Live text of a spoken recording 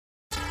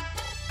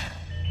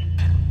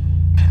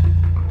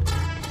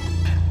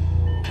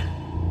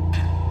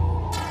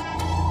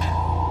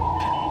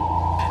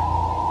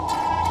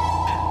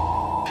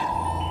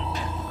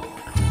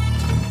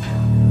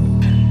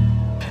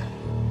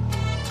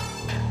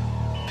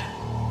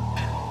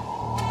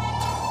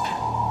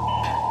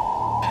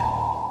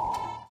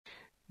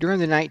During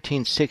the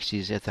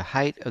 1960s, at the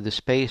height of the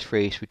space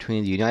race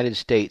between the United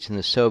States and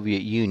the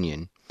Soviet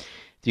Union,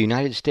 the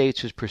United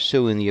States was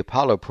pursuing the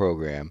Apollo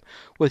program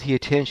with the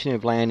intention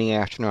of landing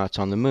astronauts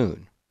on the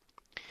Moon.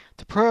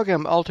 The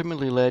program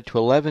ultimately led to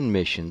 11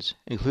 missions,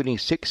 including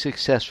 6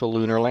 successful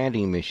lunar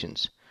landing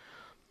missions.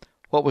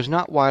 What was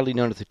not widely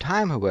known at the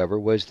time, however,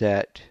 was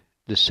that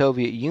the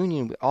Soviet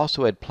Union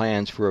also had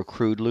plans for a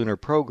crewed lunar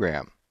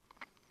program.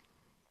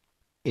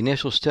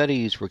 Initial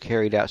studies were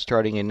carried out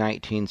starting in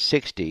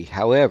 1960.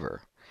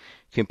 However,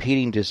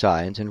 competing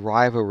designs and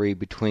rivalry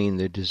between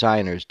the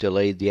designers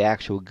delayed the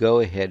actual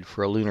go-ahead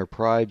for a lunar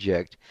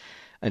project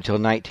until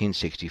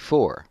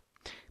 1964,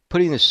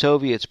 putting the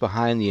Soviets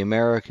behind the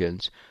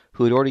Americans,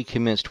 who had already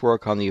commenced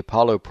work on the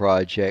Apollo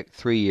project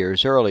 3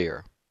 years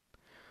earlier.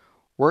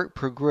 Work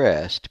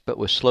progressed, but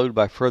was slowed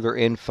by further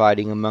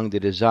infighting among the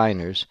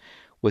designers,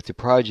 with the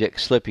project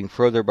slipping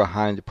further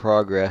behind the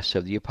progress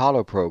of the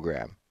Apollo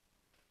program.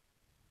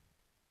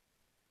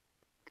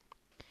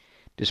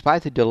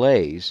 Despite the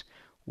delays,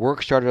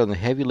 work started on the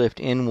heavy-lift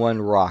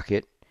N-1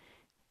 rocket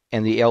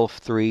and the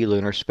L-3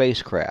 lunar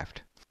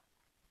spacecraft.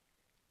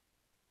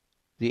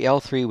 The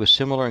L-3 was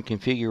similar in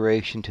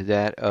configuration to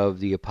that of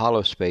the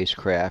Apollo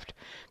spacecraft,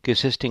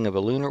 consisting of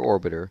a lunar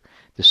orbiter,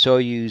 the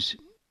Soyuz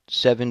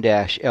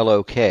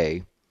 7-LOK,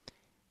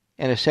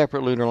 and a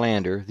separate lunar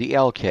lander, the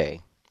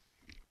LK.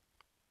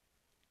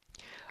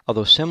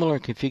 Although similar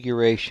in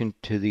configuration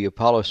to the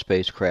Apollo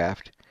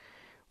spacecraft,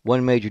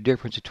 one major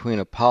difference between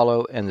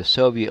Apollo and the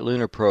Soviet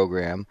lunar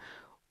program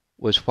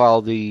was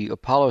while the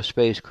Apollo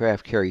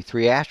spacecraft carried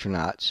 3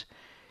 astronauts,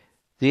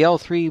 the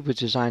L-3 was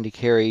designed to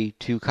carry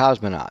 2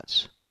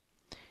 cosmonauts.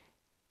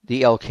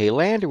 The LK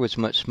lander was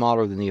much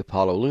smaller than the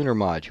Apollo lunar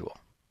module.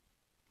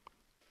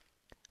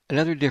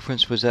 Another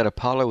difference was that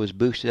Apollo was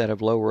boosted out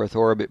of low Earth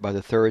orbit by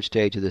the 3rd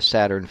stage of the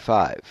Saturn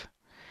V.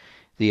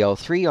 The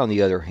L-3, on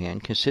the other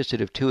hand,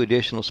 consisted of 2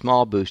 additional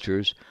small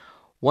boosters,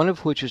 one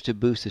of which was to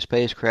boost the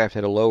spacecraft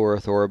at a low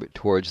Earth orbit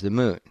towards the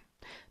Moon.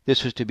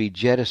 This was to be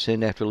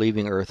jettisoned after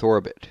leaving Earth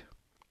orbit.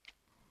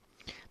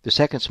 The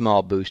second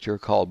small booster,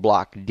 called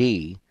Block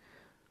D,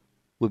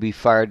 would be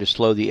fired to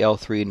slow the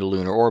L-3 into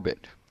lunar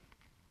orbit.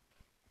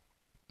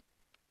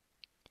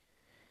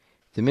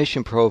 The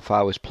mission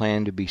profile was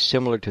planned to be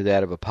similar to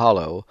that of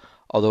Apollo,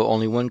 although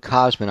only one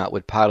cosmonaut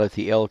would pilot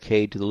the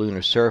LK to the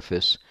lunar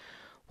surface,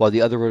 while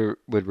the other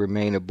would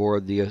remain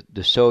aboard the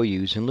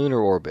Soyuz in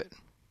lunar orbit.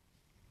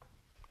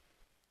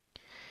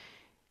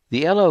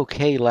 The LOK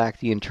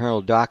lacked the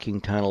internal docking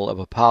tunnel of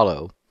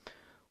Apollo,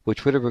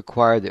 which would have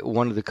required that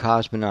one of the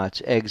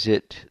cosmonauts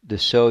exit the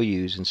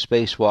Soyuz and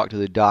spacewalk to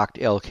the docked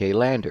LK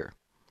lander.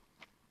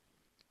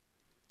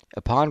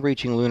 Upon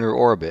reaching lunar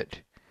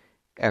orbit,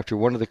 after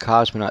one of the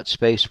cosmonauts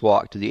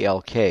spacewalked to the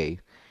LK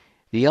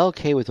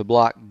with the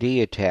Block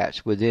D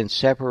attached would then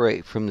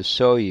separate from the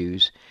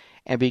Soyuz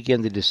and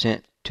begin the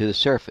descent to the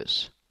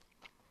surface.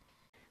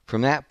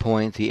 From that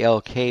point, the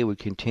LK would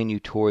continue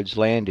towards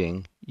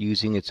landing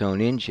using its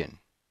own engine.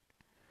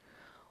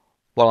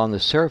 While on the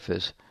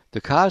surface,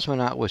 the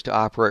cosmonaut was to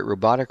operate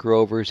robotic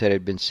rovers that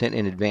had been sent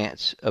in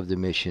advance of the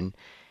mission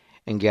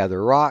and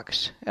gather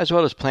rocks, as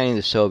well as planting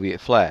the Soviet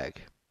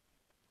flag.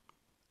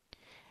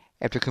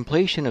 After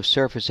completion of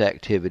surface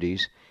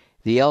activities,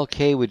 the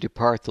LK would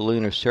depart the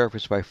lunar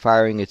surface by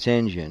firing its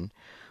engine,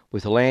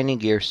 with the landing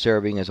gear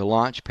serving as a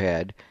launch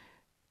pad,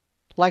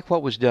 like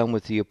what was done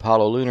with the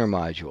Apollo lunar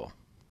module.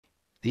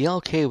 The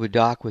LK would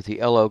dock with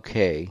the LOK,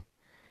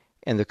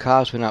 and the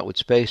cosmonaut would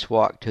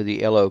spacewalk to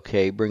the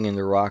LOK, bringing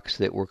the rocks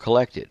that were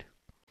collected.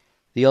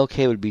 The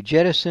LK would be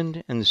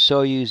jettisoned, and the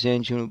Soyuz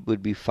engine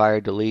would be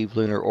fired to leave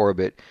lunar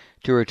orbit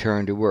to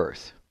return to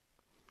Earth.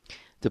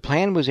 The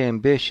plan was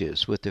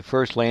ambitious, with the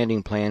first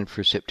landing planned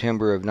for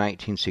September of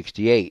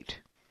 1968.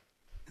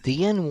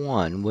 The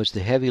N-1 was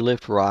the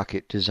heavy-lift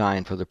rocket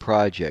designed for the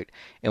project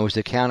and was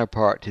the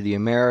counterpart to the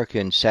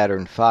American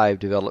Saturn V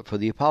developed for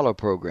the Apollo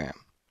program.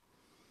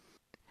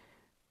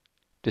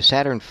 The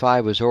Saturn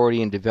V was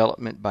already in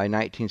development by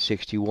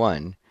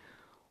 1961,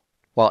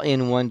 while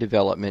N-1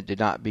 development did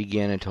not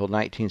begin until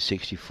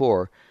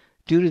 1964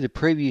 due to the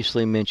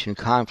previously mentioned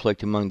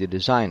conflict among the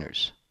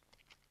designers.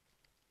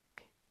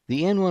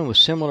 The N-1 was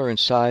similar in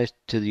size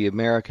to the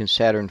American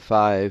Saturn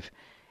V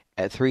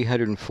at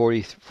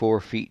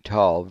 344 feet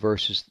tall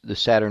versus the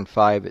Saturn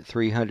V at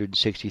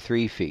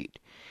 363 feet.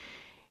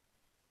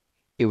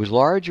 It was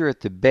larger at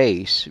the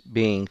base,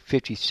 being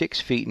 56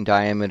 feet in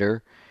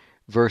diameter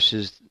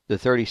versus the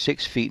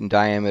 36 feet in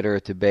diameter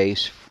at the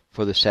base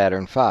for the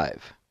Saturn V.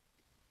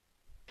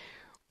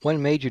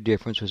 One major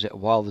difference was that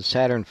while the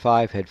Saturn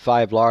V had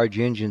 5 large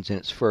engines in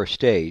its first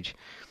stage,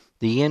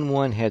 the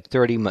N-1 had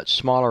 30 much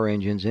smaller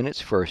engines in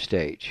its first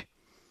stage,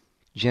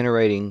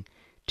 generating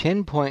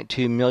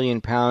 10.2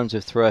 million pounds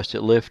of thrust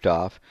at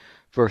liftoff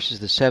versus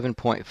the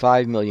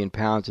 7.5 million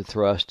pounds of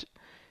thrust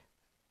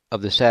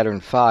of the Saturn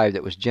V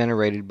that was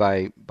generated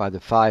by the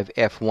 5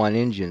 F1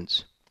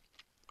 engines.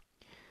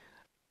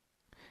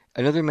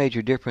 Another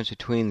major difference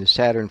between the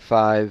Saturn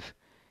V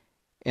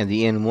and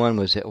the N-1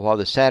 was that while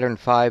the Saturn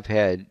V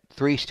had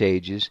 3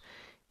 stages,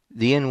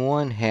 The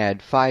N-1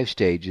 had 5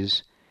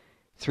 stages,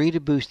 3 to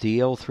boost the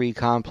L-3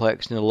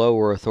 complex in the low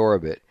Earth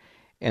orbit,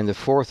 and the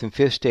 4th and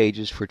 5th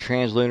stages for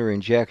translunar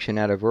injection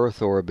out of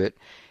Earth orbit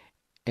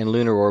and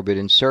lunar orbit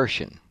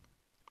insertion.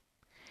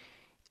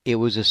 It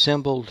was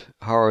assembled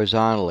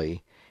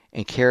horizontally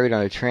and carried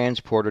on a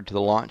transporter to the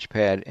launch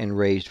pad and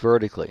raised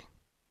vertically.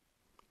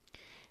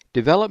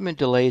 Development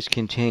delays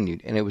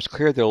continued, and it was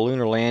clear that a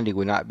lunar landing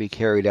would not be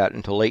carried out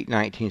until late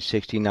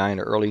 1969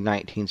 or early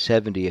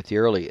 1970 at the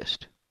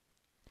earliest.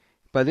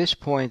 By this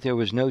point, there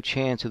was no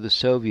chance of the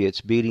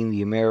Soviets beating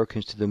the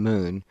Americans to the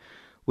moon,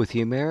 with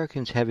the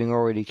Americans having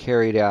already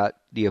carried out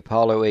the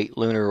Apollo 8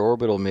 lunar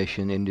orbital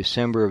mission in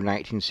December of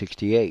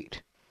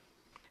 1968.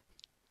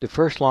 The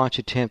first launch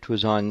attempt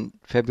was on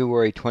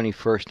February 21,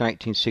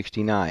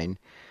 1969,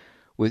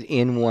 with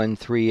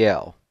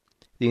N-13L.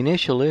 The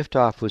initial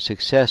liftoff was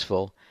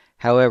successful.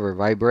 However,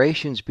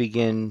 vibrations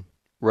began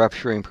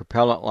rupturing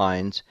propellant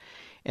lines,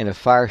 and a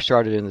fire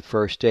started in the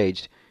first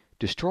stage,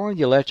 destroying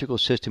the electrical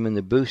system in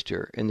the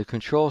booster, and the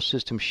control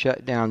system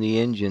shut down the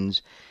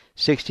engines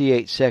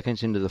 68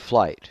 seconds into the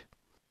flight.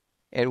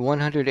 At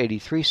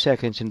 183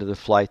 seconds into the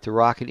flight, the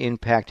rocket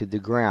impacted the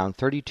ground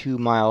 32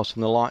 miles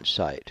from the launch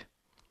site.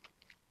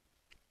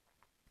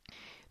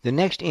 The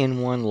next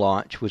N-1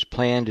 launch was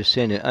planned to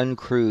send an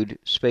uncrewed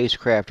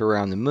spacecraft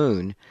around the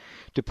moon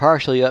to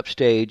partially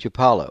upstage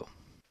Apollo.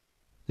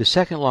 The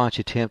second launch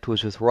attempt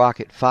was with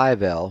Rocket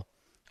 5L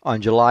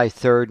on July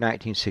 3,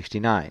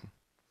 1969.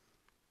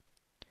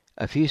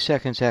 A few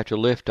seconds after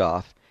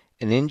liftoff,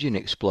 an engine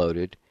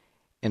exploded,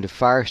 and a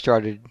fire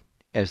started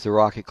as the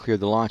rocket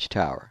cleared the launch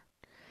tower.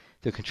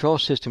 The control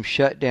system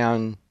shut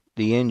down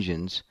the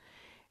engines,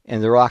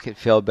 and the rocket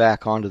fell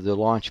back onto the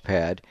launch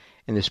pad,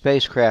 and the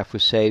spacecraft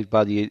was saved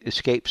by the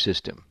escape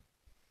system.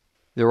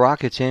 The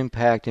rocket's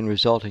impact and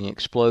resulting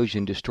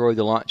explosion destroyed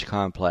the launch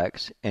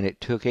complex, and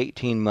it took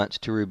 18 months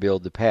to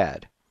rebuild the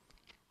pad.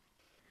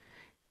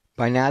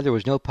 By now there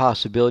was no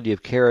possibility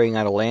of carrying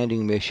out a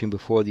landing mission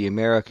before the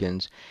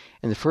Americans,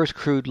 and the first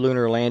crewed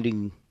lunar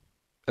landing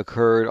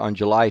occurred on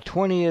July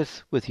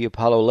 20th with the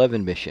Apollo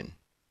 11 mission.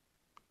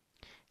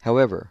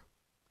 However,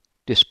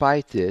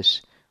 despite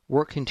this,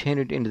 work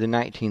continued into the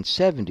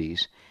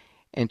 1970s,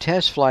 and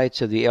test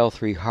flights of the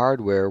L-3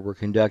 hardware were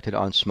conducted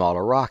on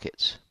smaller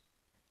rockets.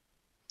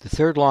 The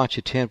third launch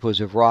attempt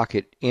was of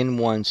rocket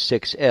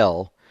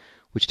N-16L,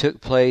 which took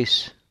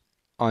place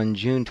on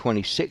June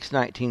 26,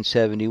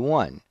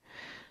 1971.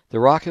 The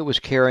rocket was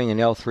carrying an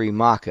L-3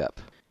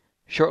 mock-up.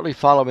 Shortly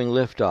following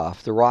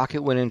liftoff, the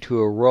rocket went into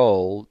a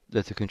roll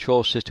that the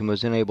control system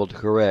was unable to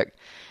correct,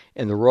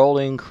 and the roll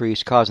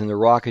increased, causing the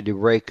rocket to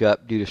break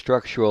up due to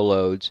structural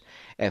loads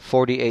at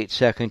 48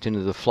 seconds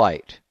into the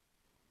flight.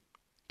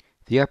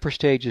 The upper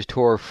stages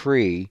tore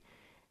free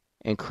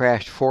and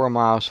crashed 4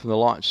 miles from the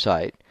launch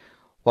site,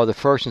 while the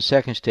first and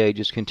second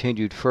stages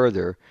continued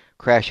further,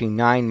 crashing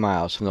 9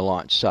 miles from the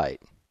launch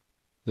site.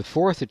 The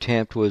fourth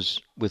attempt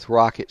was with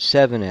Rocket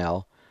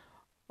 7L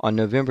on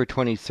November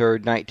 23,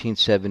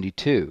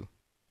 1972.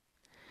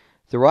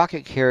 The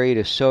rocket carried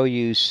a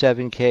Soyuz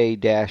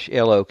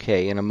 7K-LOK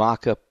and a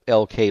mock-up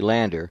LK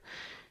lander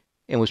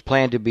and was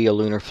planned to be a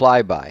lunar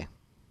flyby.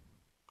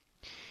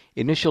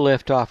 Initial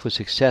liftoff was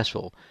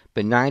successful,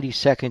 but 90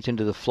 seconds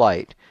into the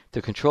flight,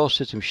 the control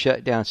system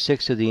shut down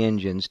 6 of the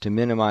engines to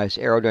minimize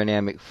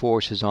aerodynamic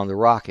forces on the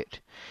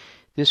rocket.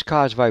 This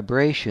caused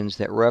vibrations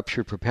that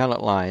ruptured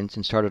propellant lines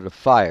and started a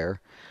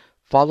fire,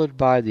 followed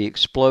by the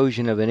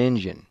explosion of an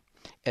engine.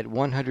 At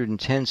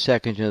 110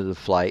 seconds into the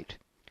flight,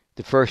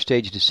 the first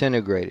stage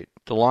disintegrated.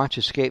 The launch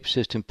escape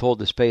system pulled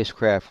the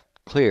spacecraft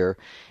clear,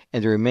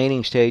 and the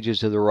remaining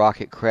stages of the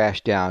rocket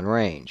crashed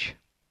downrange.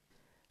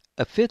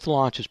 A fifth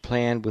launch was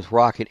planned with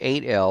Rocket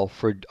 8L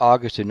for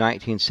August of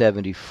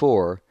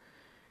 1974,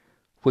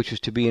 which was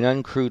to be an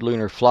uncrewed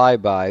lunar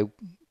flyby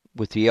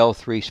with the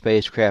L-3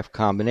 spacecraft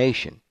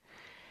combination.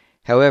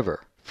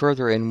 However,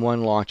 further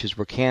N-1 launches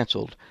were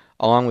canceled,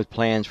 along with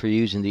plans for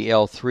using the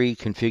L-3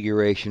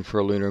 configuration for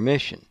a lunar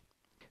mission.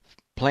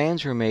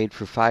 Plans were made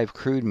for 5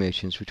 crewed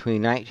missions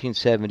between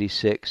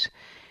 1976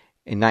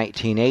 and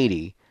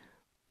 1980,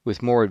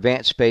 with more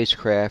advanced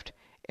spacecraft,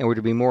 and were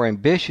to be more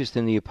ambitious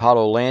than the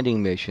Apollo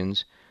landing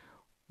missions,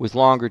 with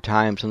longer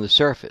times on the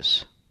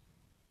surface.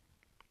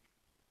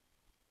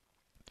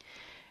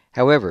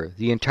 However,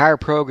 the entire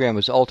program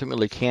was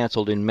ultimately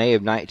canceled in May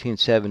of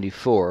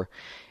 1974,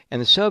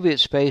 and the Soviet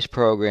space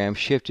program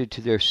shifted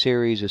to their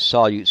series of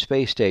Salyut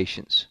space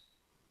stations.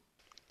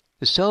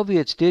 The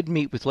Soviets did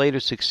meet with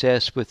later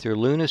success with their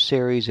Luna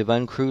series of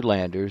uncrewed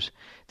landers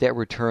that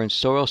returned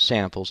soil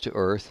samples to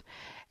Earth,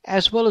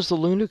 as well as the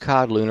Lunar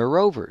lunar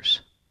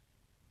rovers.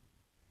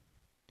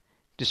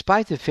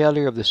 Despite the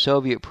failure of the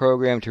Soviet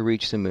program to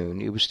reach the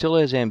moon, it was still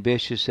as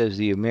ambitious as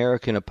the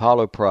American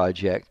Apollo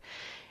project.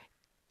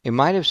 It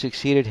might have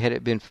succeeded had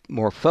it been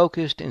more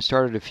focused and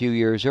started a few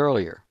years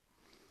earlier.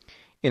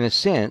 In a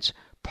sense,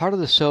 part of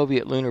the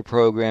Soviet lunar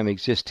program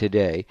exists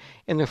today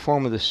in the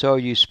form of the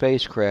Soyuz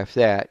spacecraft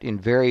that, in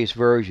various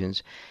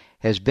versions,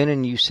 has been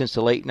in use since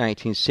the late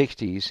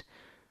 1960s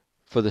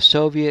for the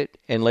Soviet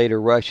and later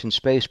Russian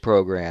space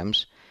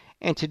programs,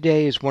 and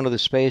today is one of the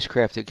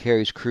spacecraft that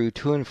carries crew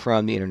to and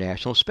from the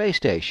International Space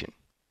Station.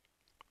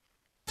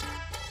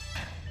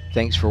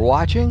 Thanks for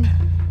watching,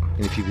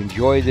 and if you've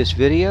enjoyed this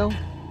video,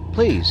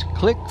 please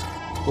click,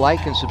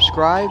 like, and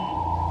subscribe,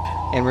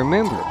 and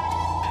remember,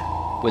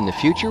 when the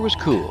future was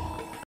cool.